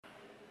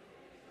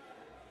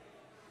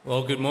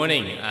Well, good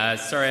morning.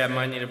 Sorry, I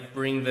might need to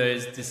bring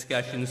those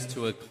discussions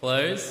to a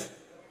close.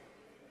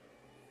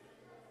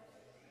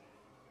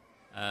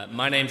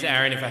 My name's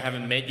Aaron, if I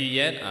haven't met you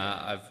yet.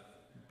 I've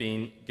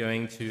been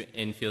going to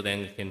Enfield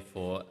Anglican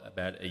for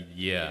about a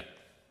year.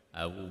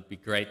 It will be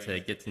great to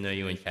get to know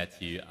you and chat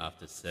to you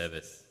after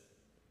service.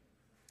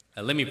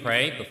 Let me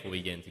pray before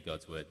we get into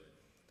God's Word.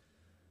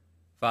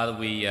 Father,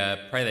 we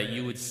pray that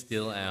you would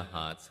still our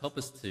hearts. Help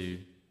us to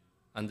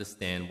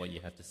understand what you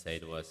have to say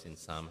to us in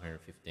Psalm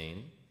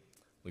 115.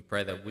 We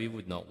pray that we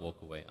would not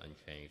walk away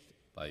unchanged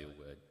by your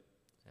word.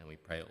 And we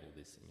pray all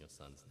this in your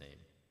Son's name.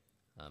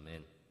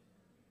 Amen.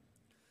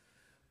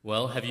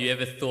 Well, have you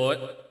ever thought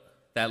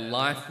that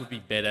life would be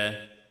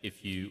better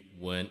if you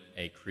weren't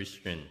a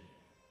Christian?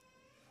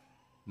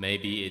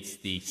 Maybe it's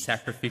the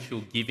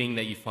sacrificial giving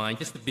that you find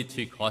just a bit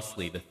too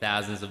costly, the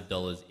thousands of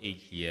dollars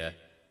each year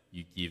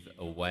you give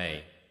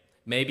away.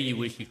 Maybe you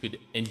wish you could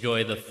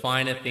enjoy the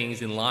finer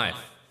things in life.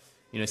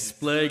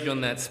 Splurge on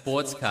that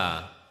sports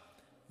car,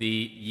 the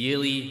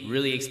yearly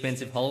really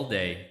expensive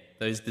holiday,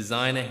 those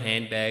designer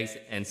handbags,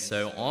 and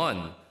so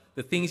on.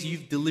 The things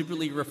you've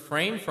deliberately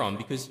refrained from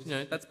because,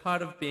 that's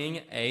part of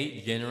being a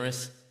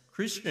generous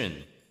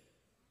Christian.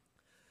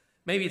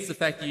 Maybe it's the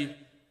fact you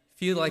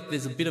feel like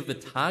there's a bit of a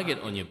target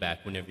on your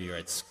back whenever you're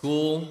at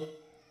school,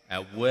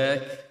 at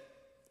work,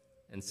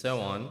 and so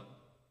on.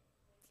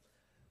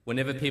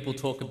 Whenever people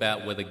talk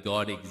about whether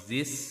God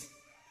exists,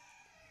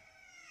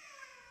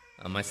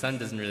 my son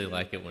doesn't really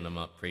like it when I'm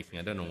up preaching.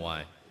 I don't know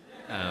why.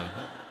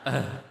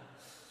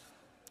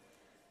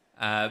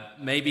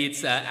 Maybe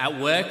it's at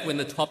work when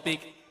the topic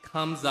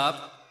comes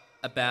up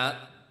about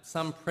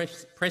some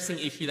pressing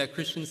issue that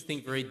Christians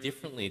think very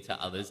differently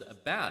to others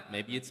about.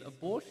 Maybe it's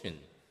abortion.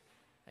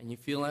 And you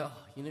feel like,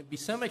 it'd be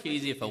so much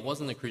easier if I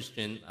wasn't a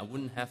Christian. I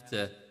wouldn't have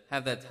to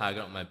have that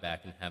target on my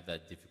back and have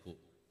that difficult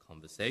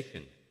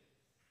conversation.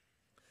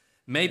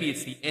 Maybe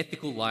it's the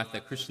ethical life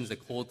that Christians are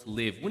called to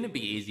live. Wouldn't it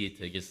be easier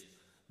to just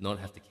not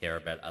have to care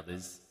about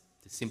others,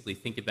 to simply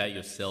think about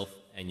yourself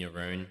and your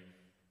own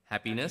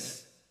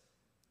happiness?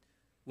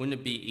 Wouldn't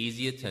it be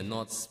easier to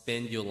not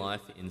spend your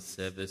life in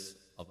service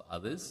of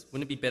others?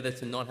 Wouldn't it be better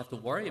to not have to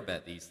worry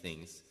about these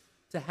things?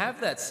 To have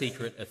that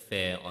secret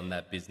affair on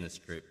that business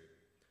trip?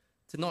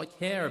 To not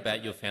care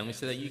about your family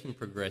so that you can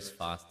progress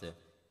faster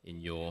in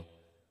your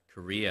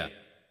career?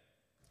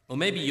 Or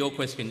maybe your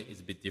question is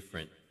a bit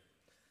different.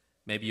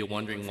 Maybe you're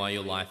wondering why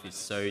your life is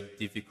so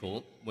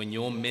difficult when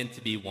you're meant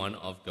to be one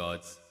of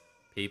God's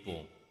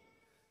people.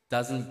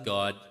 Doesn't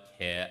God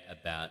care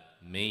about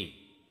me?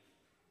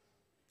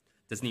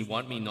 Doesn't he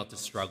want me not to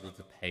struggle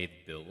to pay the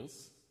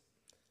bills?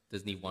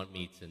 Doesn't he want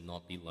me to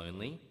not be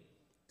lonely?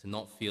 To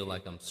not feel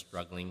like I'm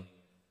struggling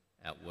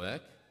at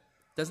work?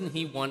 Doesn't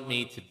he want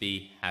me to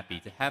be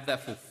happy, to have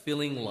that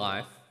fulfilling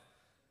life,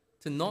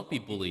 to not be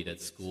bullied at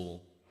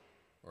school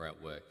or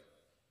at work?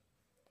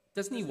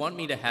 Doesn't he want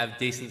me to have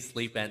decent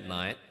sleep at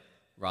night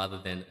rather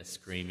than a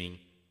screaming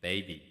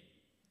baby?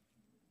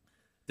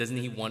 Doesn't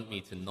he want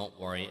me to not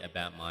worry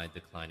about my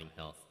declining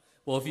health?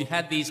 Well, if you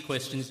had these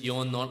questions,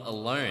 you're not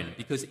alone,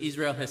 because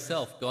Israel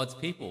herself, God's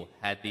people,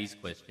 had these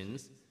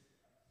questions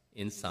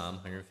in Psalm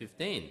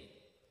 115.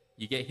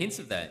 You get hints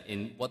of that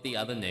in what the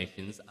other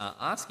nations are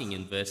asking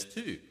in verse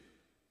 2.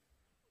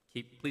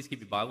 Please keep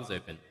your Bibles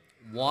open.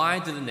 Why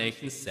do the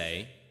nations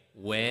say,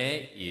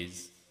 "Where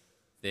is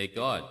their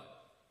God?"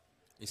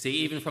 You see,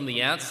 even from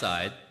the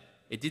outside,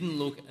 it didn't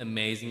look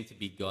amazing to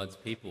be God's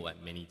people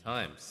at many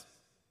times.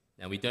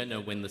 Now, we don't know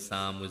when the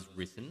psalm was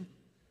written,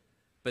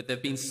 but there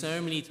have been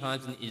so many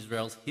times in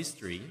Israel's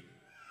history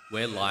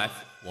where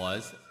life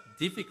was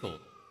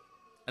difficult,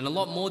 and a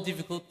lot more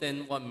difficult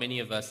than what many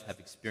of us have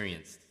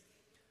experienced.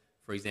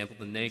 For example,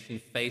 the nation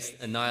faced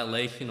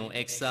annihilation or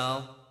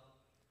exile.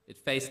 It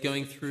faced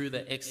going through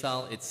the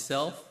exile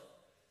itself.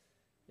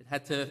 It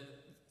had to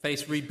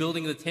face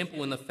rebuilding the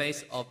temple in the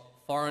face of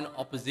foreign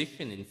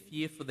opposition and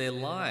fear for their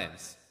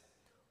lives.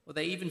 Or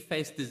they even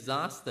faced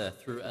disaster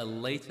through a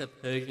later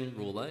Persian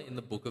ruler in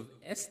the book of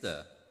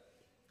Esther.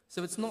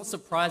 So it's not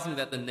surprising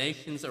that the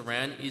nations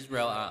around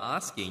Israel are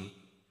asking,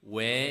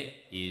 where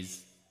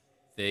is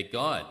their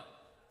God?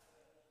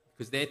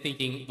 Because they're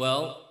thinking,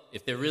 well,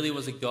 if there really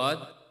was a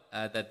God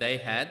that they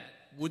had,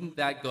 wouldn't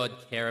that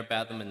God care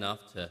about them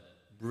enough to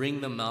bring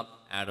them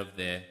up out of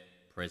their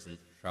present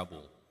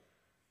trouble?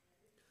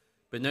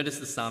 But notice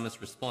the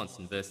psalmist's response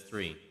in verse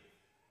 3.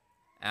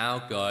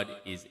 Our God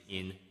is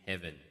in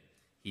heaven.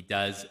 He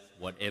does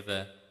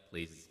whatever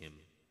pleases him.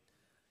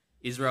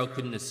 Israel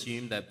couldn't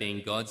assume that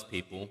being God's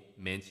people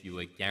meant you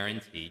were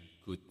guaranteed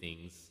good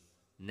things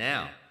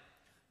now.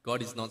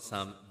 God is not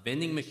some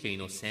vending machine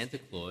or Santa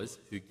Claus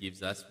who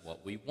gives us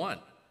what we want.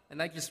 And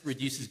that just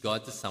reduces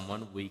God to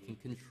someone we can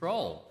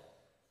control.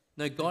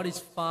 No, God is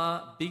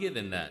far bigger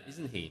than that,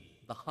 isn't he?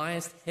 The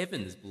highest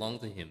heavens belong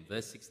to him.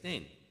 Verse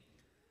 16.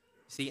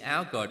 See,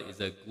 our God is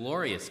a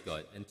glorious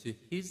God, and to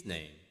his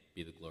name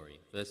be the glory.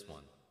 Verse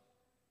 1.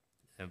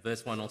 And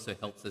verse 1 also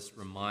helps us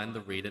remind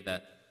the reader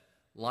that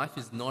life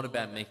is not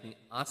about making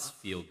us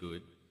feel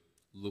good,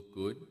 look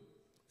good,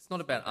 It's not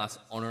about us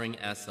honoring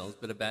ourselves,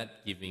 but about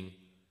giving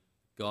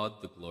God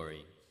the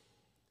glory.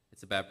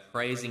 It's about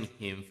praising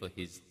him for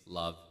his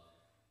love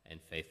and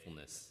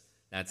faithfulness.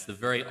 That's the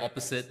very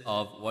opposite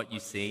of what you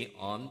see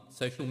on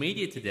social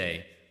media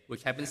today,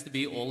 which happens to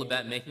be all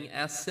about making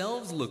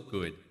ourselves look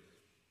good.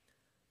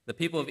 The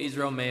people of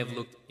Israel may have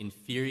looked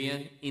inferior,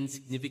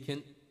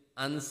 insignificant,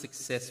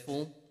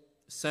 unsuccessful,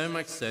 so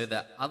much so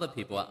that other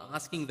people are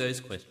asking those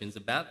questions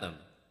about them.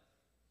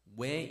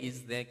 Where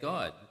is their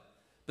God?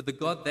 But the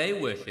God they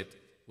worshipped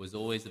was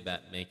always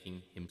about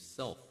making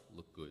himself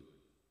look good.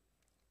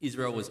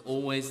 Israel was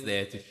always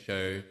there to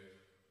show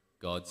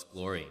God's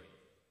glory.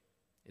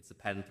 It's a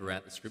pattern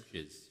throughout the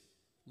scriptures.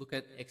 Look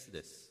at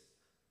Exodus.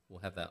 We'll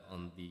have that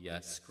on the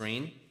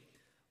screen.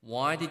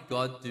 Why did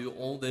God do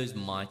all those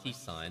mighty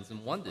signs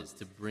and wonders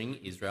to bring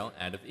Israel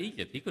out of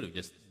Egypt? He could have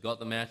just got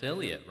them out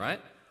earlier,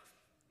 right?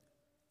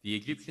 The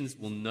Egyptians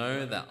will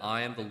know that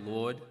I am the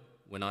Lord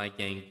when I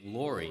gain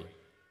glory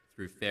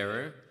through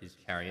Pharaoh, his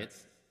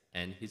chariots,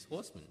 and his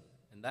horsemen.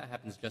 And that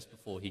happens just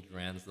before he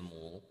drowns them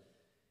all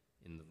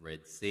in the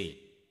Red Sea.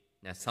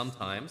 Now,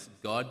 sometimes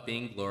God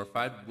being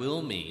glorified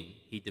will mean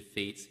he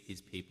defeats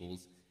his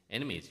people's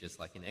enemies, just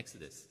like in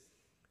Exodus.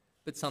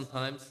 But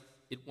sometimes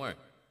it won't.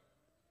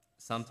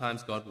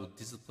 Sometimes God will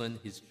discipline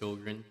his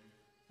children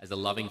as a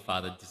loving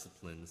father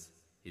disciplines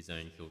his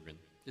own children,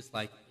 just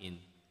like in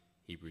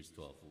Hebrews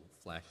 12. We'll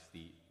flash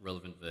the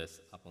relevant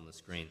verse up on the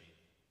screen.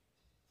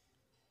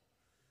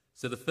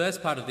 So the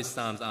first part of this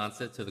psalm's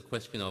answer to the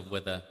question of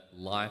whether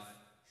life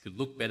should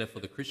look better for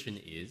the Christian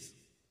is,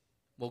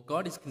 well,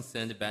 God is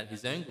concerned about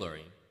his own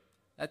glory.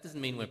 That doesn't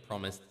mean we're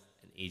promised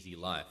an easy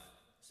life.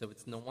 So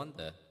it's no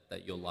wonder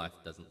that your life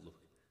doesn't look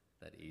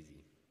that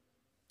easy.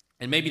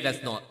 And maybe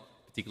that's not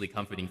particularly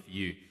comforting for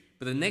you.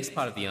 But the next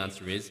part of the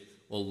answer is,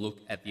 well, look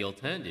at the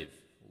alternative.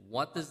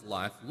 What does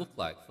life look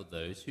like for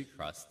those who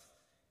trust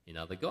in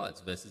other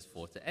gods? Verses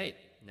 4 to 8.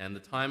 Now, in the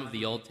time of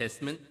the Old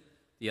Testament,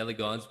 the other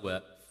gods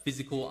were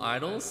physical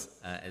idols,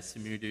 as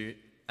Samudu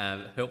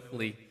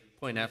helpfully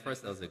pointed out for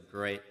us. That was a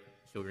great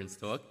children's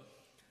talk.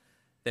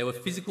 They were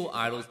physical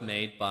idols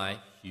made by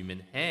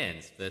human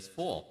hands. Verse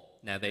 4.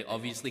 Now, they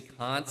obviously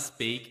can't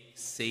speak,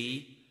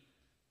 see,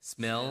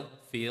 smell,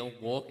 feel,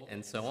 walk,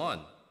 and so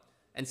on.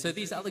 And so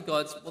these other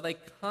gods, well, they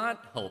can't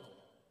help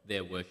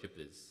their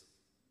worshippers.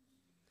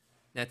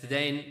 Now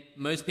today,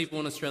 most people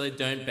in Australia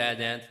don't bow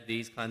down to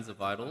these kinds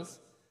of idols,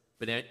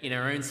 but in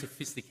our own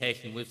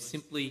sophistication, we've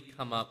simply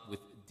come up with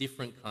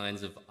different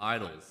kinds of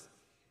idols,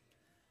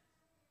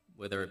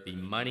 whether it be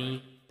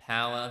money,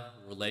 power,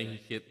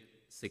 relationship,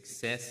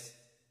 success,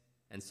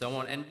 and so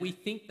on. And we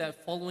think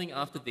that following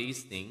after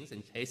these things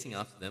and chasing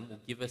after them will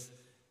give us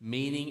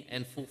meaning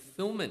and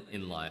fulfillment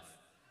in life.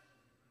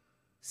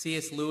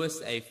 C.S.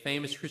 Lewis, a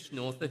famous Christian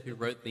author who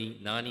wrote the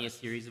Narnia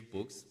series of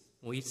books,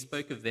 well, he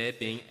spoke of there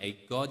being a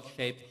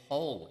God-shaped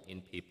hole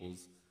in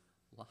people's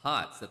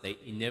hearts that they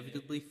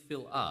inevitably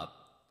fill up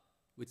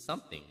with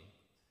something.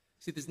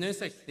 See, there's no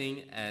such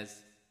thing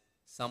as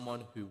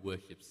someone who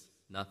worships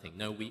nothing.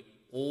 No, we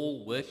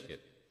all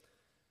worship.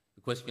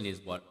 The question is,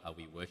 what are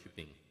we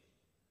worshipping?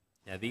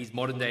 Now, these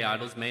modern-day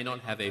idols may not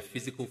have a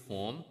physical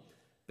form,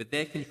 but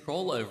their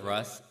control over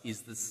us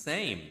is the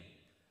same.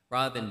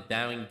 Rather than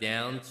bowing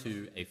down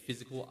to a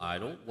physical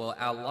idol, well,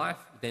 our life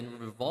then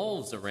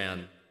revolves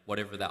around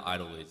whatever that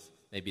idol is.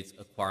 Maybe it's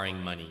acquiring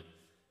money,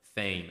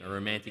 fame, a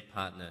romantic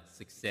partner,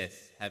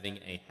 success, having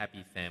a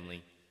happy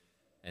family,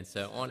 and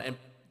so on. And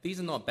these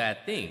are not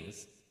bad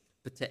things,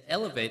 but to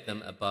elevate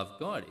them above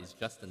God is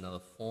just another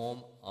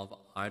form of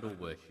idol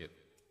worship.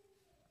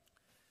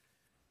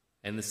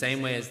 And the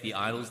same way as the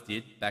idols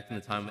did back in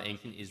the time of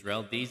ancient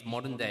Israel, these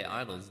modern-day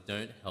idols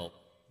don't help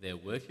their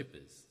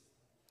worshippers.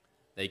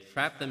 They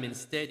trap them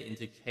instead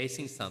into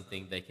chasing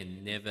something they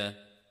can never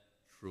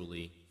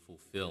truly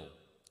fulfill.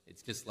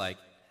 It's just like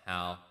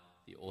how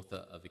the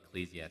author of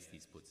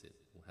Ecclesiastes puts it.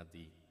 We'll have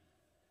the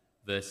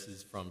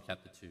verses from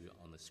chapter 2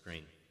 on the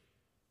screen.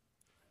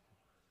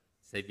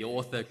 So the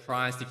author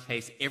tries to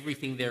chase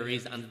everything there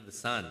is under the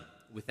sun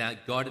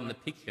without God in the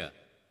picture.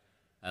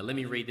 Let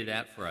me read it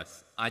out for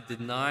us. I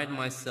denied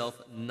myself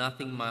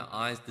nothing my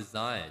eyes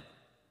desired.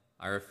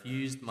 I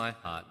refused my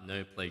heart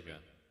no pleasure.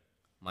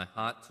 My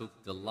heart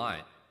took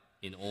delight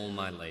in all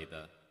my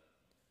labor,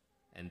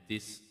 and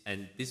this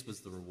was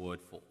the reward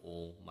for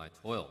all my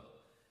toil.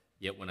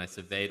 Yet when I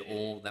surveyed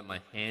all that my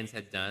hands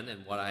had done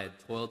and what I had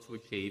toiled to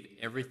achieve,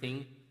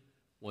 everything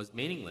was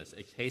meaningless,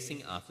 a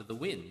chasing after the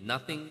wind.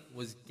 Nothing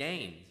was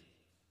gained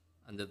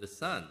under the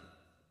sun.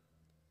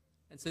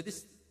 And so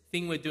this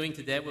thing we're doing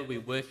today where we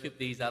worship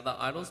these other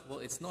idols, well,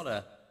 it's not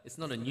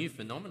a new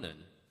phenomenon.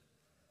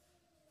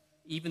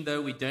 Even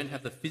though we don't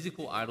have the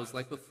physical idols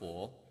like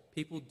before,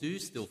 people do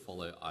still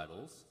follow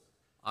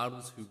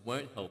idols who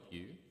won't help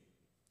you,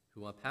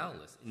 who are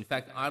powerless. In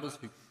fact, idols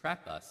who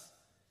trap us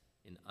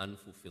in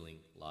unfulfilling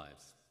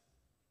lives.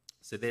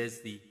 So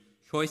there's the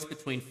choice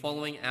between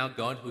following our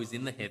God who is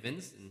in the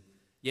heavens, and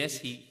yes,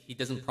 he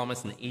doesn't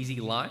promise an easy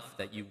life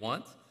that you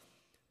want,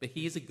 but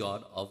he is a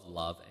God of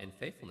love and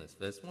faithfulness,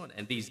 verse 1.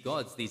 And these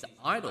gods, these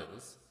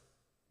idols,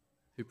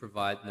 who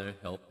provide no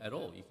help at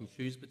all. You can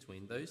choose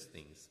between those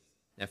things.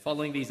 Now,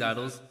 following these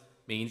idols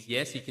means,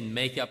 yes, you can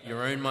make up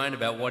your own mind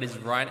about what is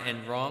right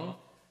and wrong.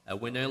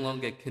 We're no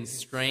longer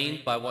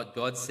constrained by what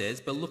God says,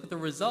 but look at the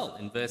result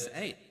in verse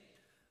 8.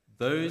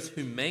 Those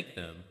who make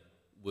them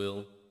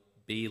will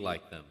be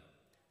like them,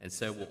 and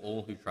so will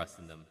all who trust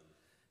in them.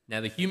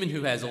 Now, the human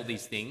who has all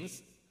these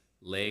things,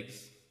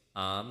 legs,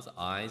 arms,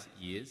 eyes,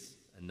 ears,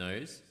 a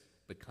nose,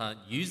 but can't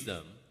use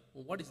them,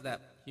 well, what is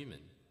that human?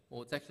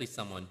 Well, it's actually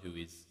someone who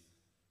is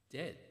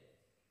dead.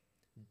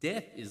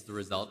 Death is the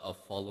result of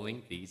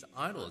following these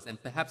idols,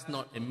 and perhaps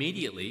not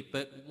immediately,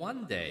 but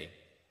one day.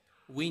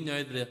 We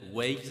know the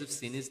wages of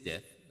sin is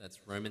death. That's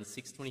Romans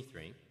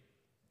 6:23.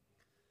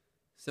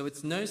 So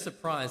it's no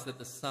surprise that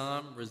the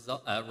psalm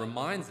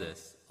reminds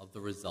us of the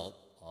result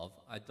of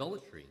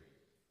idolatry.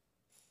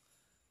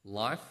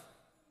 Life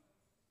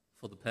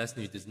for the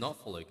person who does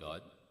not follow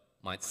God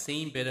might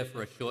seem better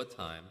for a short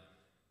time,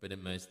 but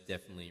it most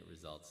definitely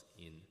results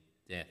in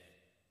death.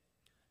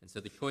 And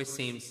so the choice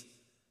seems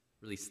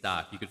really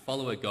stark. You could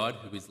follow a God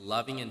who is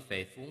loving and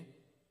faithful.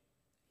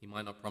 He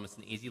might not promise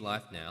an easy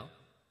life now.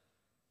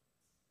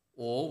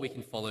 Or we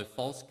can follow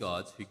false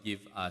gods who give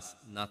us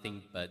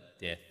nothing but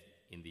death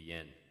in the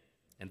end.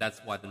 And that's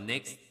why the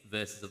next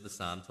verses of the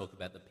psalm talk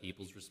about the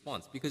people's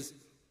response. Because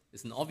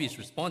it's an obvious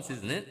response,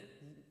 isn't it?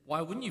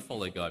 Why wouldn't you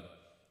follow God?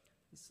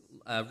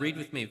 Read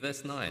with me,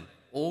 verse 9.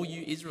 All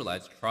you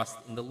Israelites, trust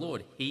in the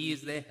Lord. He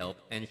is their help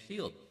and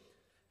shield.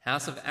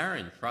 House of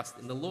Aaron, trust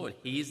in the Lord.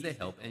 He is their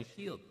help and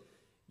shield.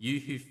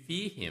 You who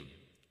fear him,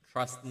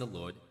 trust in the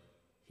Lord.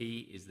 He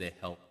is their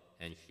help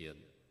and shield.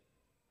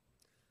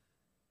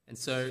 And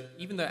so,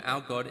 even though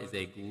our God is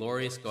a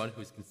glorious God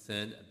who is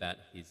concerned about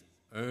his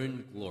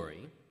own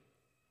glory,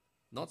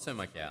 not so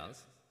much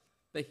ours,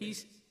 but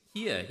he's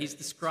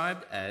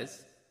described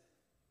as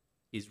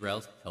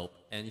Israel's help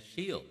and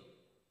shield.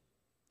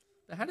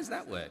 But how does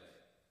that work?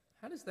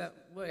 How does that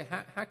work?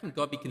 How can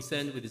God be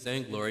concerned with his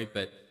own glory,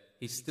 but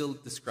he's still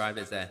described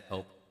as our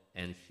help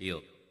and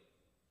shield?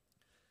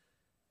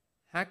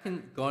 How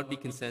can God be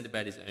concerned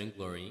about his own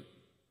glory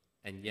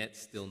and yet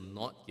still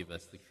not give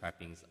us the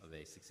trappings of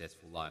a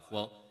successful life?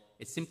 Well,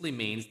 it simply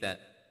means that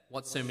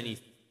what so many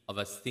of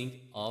us think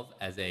of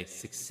as a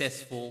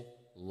successful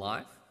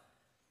life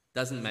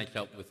doesn't match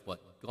up with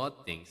what God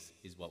thinks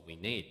is what we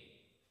need.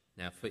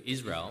 Now, for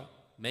Israel,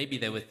 maybe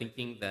they were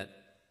thinking that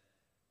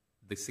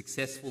the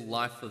successful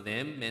life for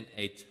them meant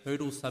a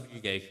total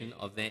subjugation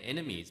of their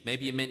enemies.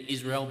 Maybe it meant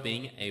Israel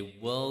being a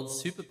world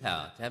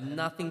superpower, to have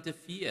nothing to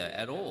fear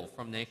at all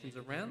from nations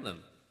around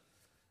them.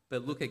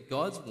 But look at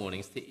God's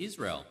warnings to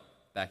Israel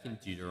back in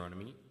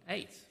Deuteronomy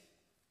 8.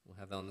 We'll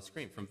have that on the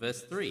screen. From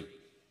verse 3.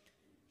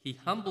 He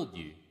humbled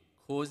you,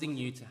 causing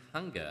you to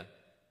hunger,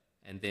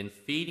 and then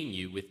feeding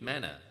you with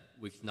manna,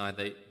 which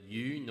neither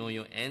you nor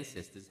your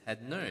ancestors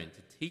had known,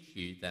 to teach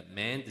you that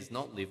man does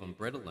not live on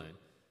bread alone,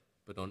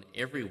 but on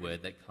every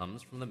word that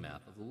comes from the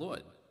mouth of the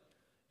Lord.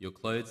 Your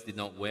clothes did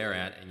not wear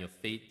out, and your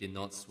feet did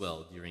not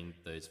swell during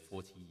those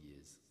 40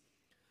 years.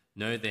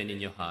 Know then in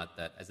your heart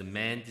that as a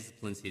man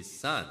disciplines his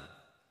son,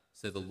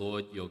 so the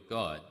Lord your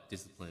God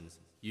disciplines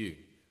you.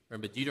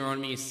 Remember,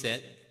 Deuteronomy is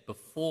set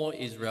before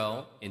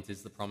Israel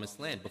enters the promised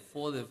land,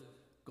 before they've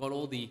got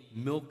all the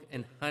milk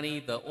and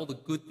honey, all the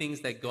good things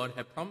that God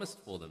had promised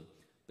for them.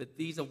 But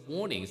these are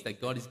warnings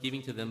that God is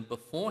giving to them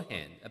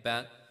beforehand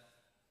about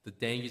the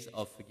dangers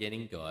of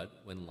forgetting God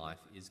when life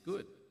is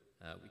good.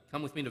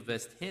 Come with me to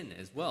verse 10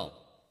 as well.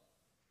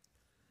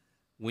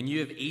 When you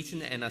have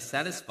eaten and are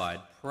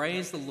satisfied,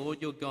 praise the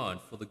Lord your God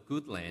for the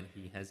good land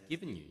he has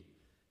given you.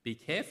 Be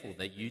careful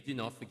that you do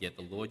not forget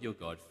the Lord your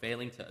God,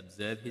 failing to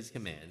observe his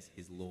commands,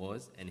 his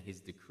laws, and his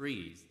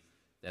decrees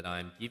that I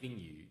am giving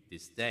you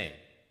this day.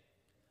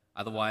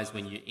 Otherwise,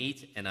 when you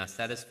eat and are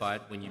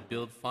satisfied, when you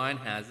build fine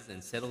houses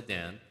and settle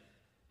down,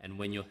 and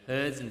when your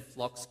herds and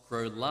flocks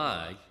grow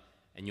large,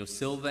 and your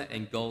silver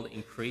and gold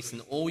increase,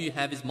 and all you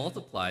have is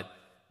multiplied,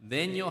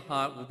 then your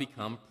heart will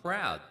become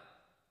proud,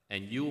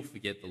 and you will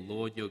forget the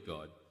Lord your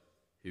God,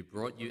 who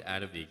brought you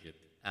out of Egypt,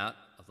 out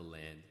of the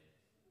land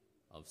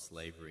of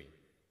slavery.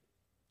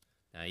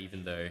 Now,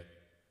 even though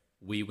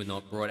we were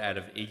not brought out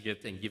of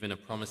Egypt and given a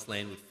promised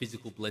land with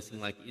physical blessing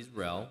like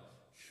Israel,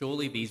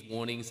 surely these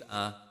warnings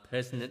are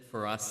pertinent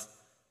for us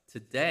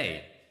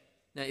today.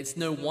 Now, it's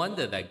no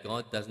wonder that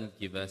God doesn't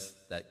give us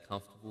that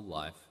comfortable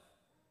life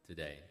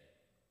today.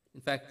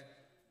 In fact,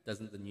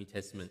 doesn't the New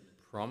Testament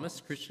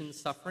promise Christian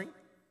suffering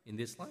in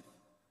this life?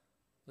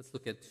 Let's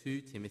look at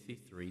 2 Timothy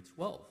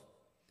 3:12.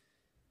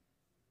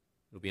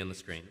 It'll be on the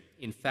screen.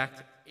 In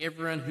fact,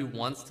 everyone who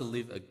wants to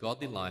live a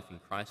godly life in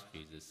Christ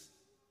Jesus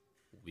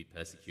will be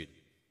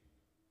persecuted.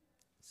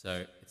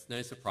 So it's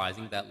no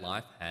surprising that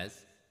life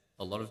has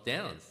a lot of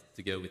downs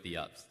to go with the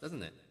ups,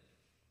 doesn't it?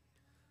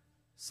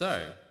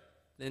 So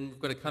then we've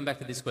got to come back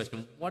to this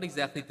question. What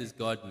exactly does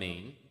God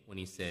mean when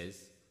he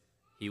says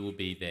he will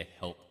be their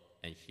help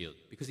and shield?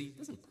 Because he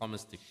doesn't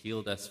promise to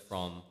shield us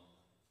from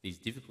these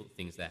difficult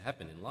things that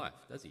happen in life,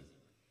 does he?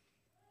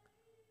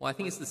 Well, I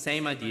think it's the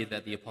same idea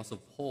that the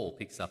Apostle Paul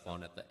picks up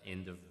on at the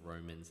end of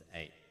Romans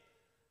 8.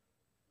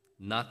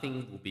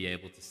 nothing will be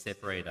able to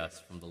separate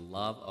us from the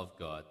love of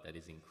God that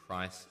is in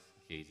Christ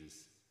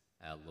Jesus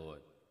our Lord.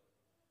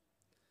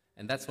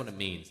 And that's what it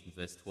means in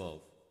verse 12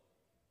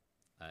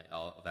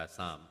 of our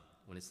psalm,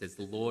 when it says,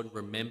 the Lord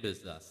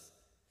remembers us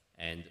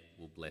and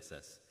will bless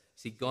us.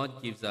 See,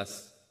 God gives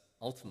us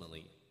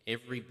ultimately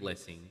every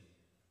blessing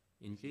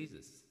in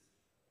Jesus.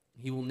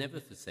 He will never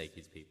forsake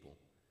his people,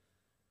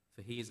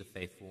 for he is a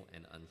faithful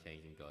and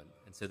unchanging God.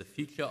 And so the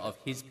future of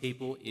his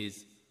people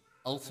is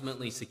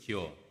ultimately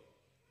secure,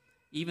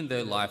 even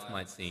though life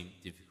might seem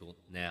difficult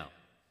now.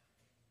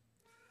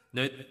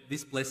 Note that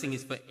this blessing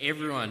is for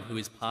everyone who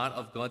is part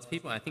of God's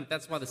people. I think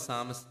that's why the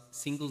psalmist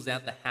singles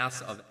out the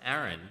house of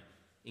Aaron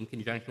in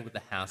conjunction with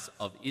the house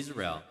of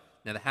Israel.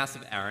 Now, the house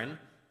of Aaron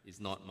is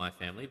not my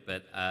family,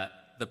 but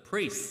the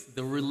priests,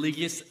 the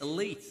religious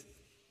elite.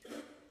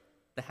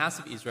 The house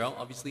of Israel,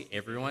 obviously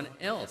everyone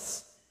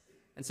else.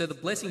 And so the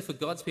blessing for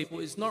God's people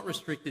is not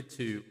restricted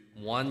to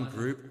one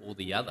group or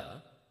the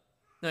other.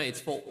 No,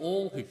 it's for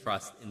all who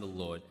trust in the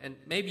Lord. And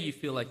maybe you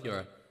feel like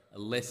you're a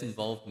less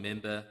involved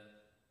member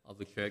of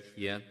the church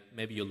here.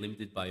 Maybe you're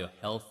limited by your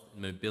health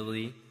and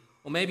mobility.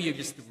 Or maybe you're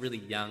just a really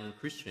young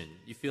Christian.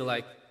 You feel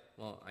like,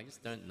 well, I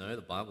just don't know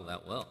the Bible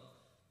that well.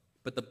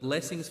 But the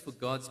blessings for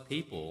God's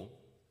people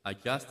are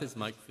just as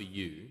much for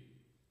you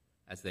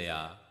as they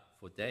are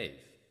for Dave.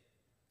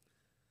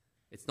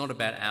 It's not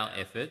about our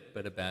effort,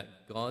 but about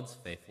God's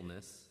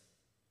faithfulness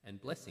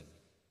and blessing.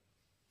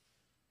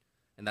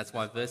 And that's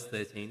why verse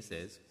 13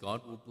 says,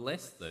 God will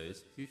bless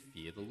those who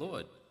fear the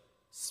Lord,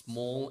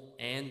 small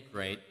and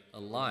great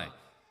alike.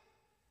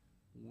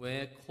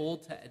 We're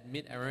called to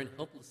admit our own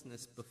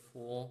helplessness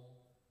before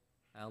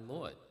our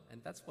Lord. And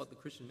that's what the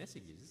Christian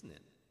message is, isn't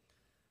it?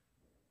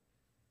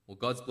 Well,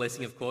 God's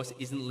blessing, of course,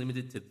 isn't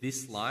limited to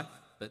this life,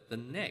 but the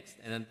next.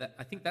 And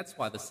I think that's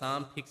why the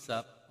psalm picks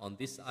up on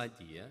this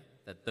idea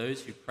that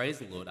those who praise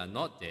the Lord are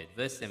not dead,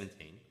 verse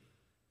 17,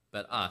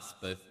 but us,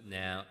 both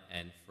now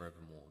and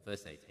forevermore,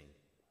 verse 18.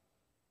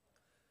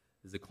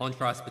 There's a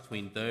contrast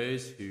between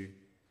those who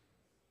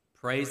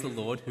praise the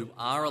Lord, who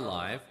are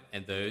alive,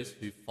 and those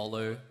who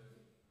follow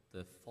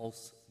the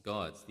false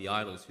gods, the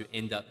idols, who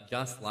end up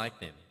just like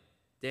them,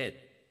 dead.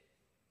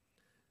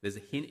 There's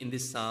a hint in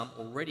this psalm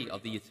already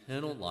of the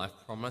eternal life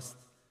promised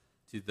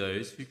to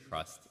those who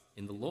trust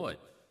in the Lord.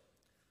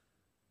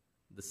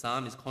 The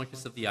psalm is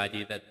conscious of the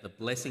idea that the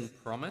blessing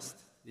promised,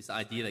 this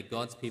idea that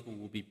God's people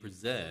will be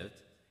preserved,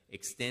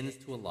 extends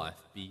to a life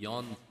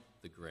beyond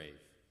the grave.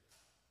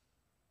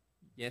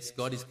 Yes,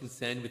 God is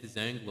concerned with his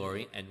own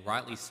glory, and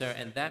rightly so,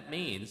 and that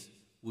means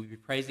we'll be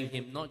praising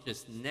him not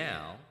just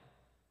now,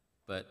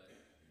 but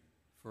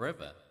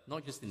forever.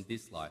 Not just in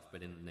this life,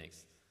 but in the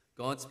next.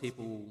 God's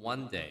people will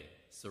one day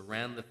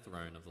surround the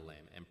throne of the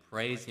Lamb and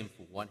praise him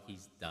for what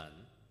he's done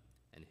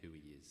and who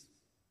he is.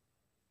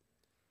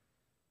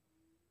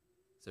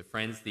 So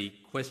friends, the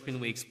question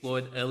we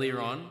explored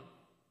earlier on,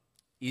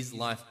 is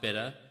life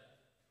better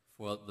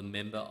for the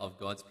member of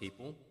God's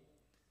people?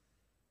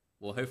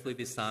 Well, hopefully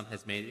this psalm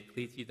has made it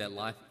clear to you that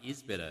life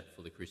is better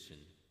for the Christian.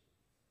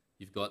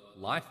 You've got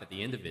life at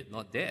the end of it,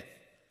 not death.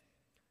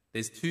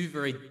 There's two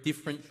very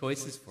different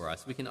choices for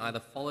us. We can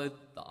either follow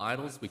the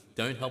idols which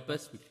don't help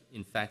us, which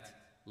in fact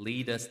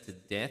lead us to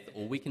death,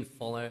 or we can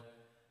follow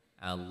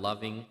our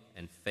loving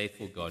and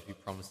faithful God who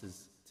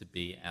promises to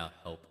be our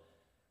help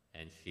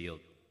and shield.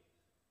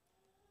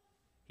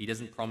 He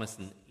doesn't promise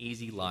an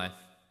easy life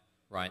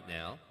right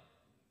now,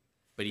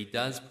 but he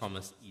does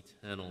promise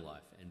eternal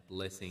life and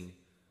blessing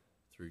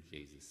through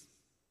Jesus.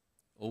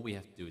 All we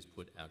have to do is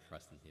put our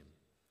trust in him.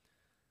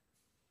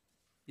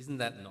 Isn't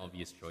that an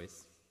obvious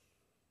choice?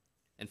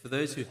 And for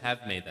those who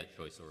have made that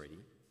choice already,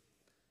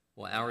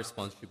 well, our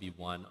response should be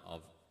one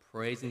of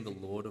praising the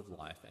Lord of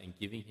life and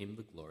giving him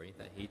the glory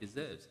that he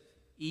deserves,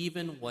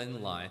 even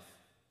when life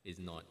is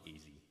not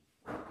easy.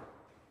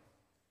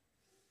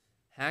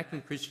 How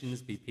can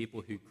Christians be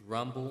people who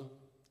grumble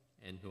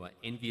and who are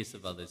envious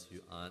of others who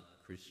aren't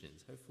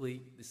Christians?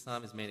 Hopefully this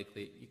psalm has made it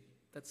clear.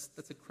 That's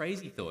a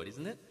crazy thought,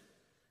 isn't it?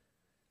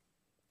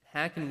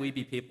 How can we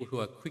be people who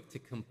are quick to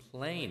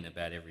complain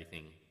about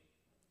everything?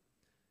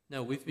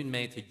 No, we've been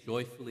made to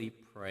joyfully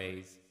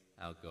praise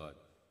our God.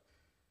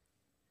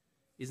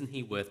 Isn't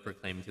he worth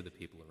proclaiming to the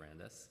people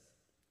around us?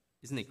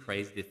 Isn't it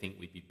crazy to think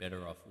we'd be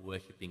better off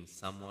worshipping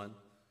someone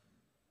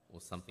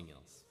or something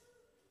else?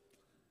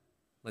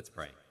 Let's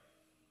pray.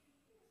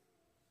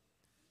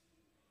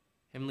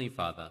 Heavenly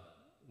Father,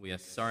 we are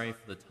sorry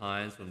for the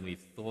times when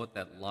we've thought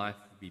that life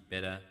would be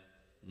better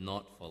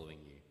not following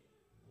you.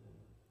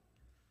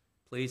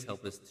 Please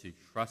help us to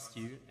trust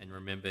you and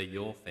remember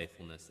your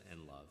faithfulness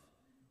and love,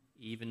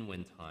 even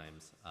when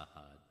times are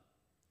hard.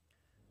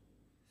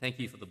 Thank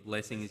you for the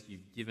blessings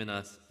you've given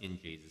us in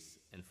Jesus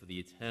and for the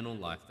eternal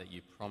life that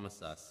you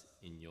promise us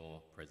in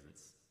your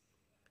presence.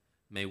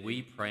 May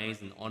we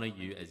praise and honor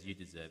you as you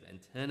deserve and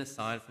turn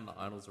aside from the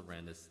idols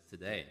around us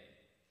today.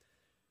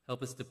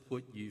 Help us to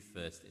put you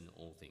first in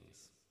all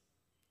things.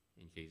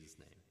 In Jesus'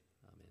 name.